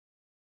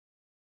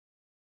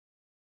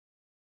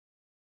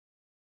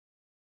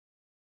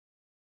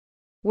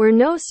We're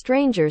no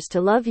strangers to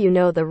love, you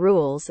know the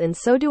rules, and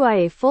so do I.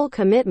 A full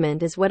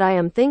commitment is what I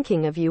am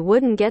thinking of. You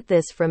wouldn't get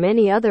this from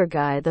any other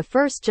guy. The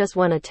first, just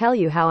wanna tell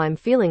you how I'm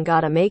feeling,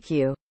 gotta make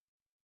you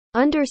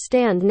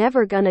understand.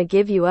 Never gonna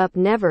give you up,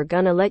 never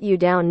gonna let you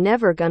down,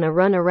 never gonna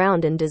run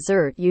around and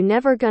desert you,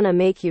 never gonna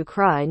make you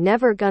cry,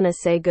 never gonna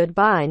say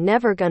goodbye,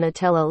 never gonna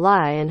tell a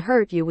lie and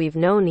hurt you. We've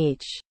known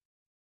each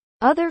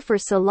other for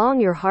so long,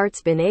 your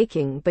heart's been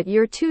aching, but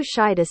you're too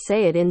shy to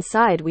say it.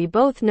 Inside we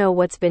both know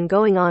what's been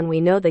going on,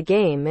 we know the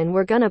game and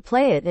we're gonna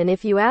play it. And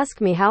if you ask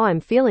me how I'm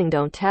feeling,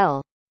 don't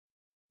tell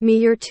me,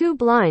 you're too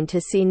blind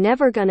to see.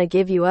 Never gonna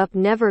give you up,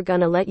 never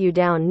gonna let you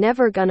down,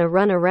 never gonna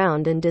run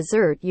around and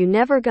desert you,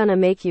 never gonna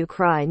make you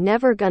cry,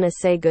 never gonna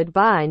say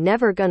goodbye,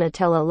 never gonna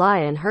tell a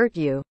lie and hurt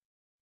you.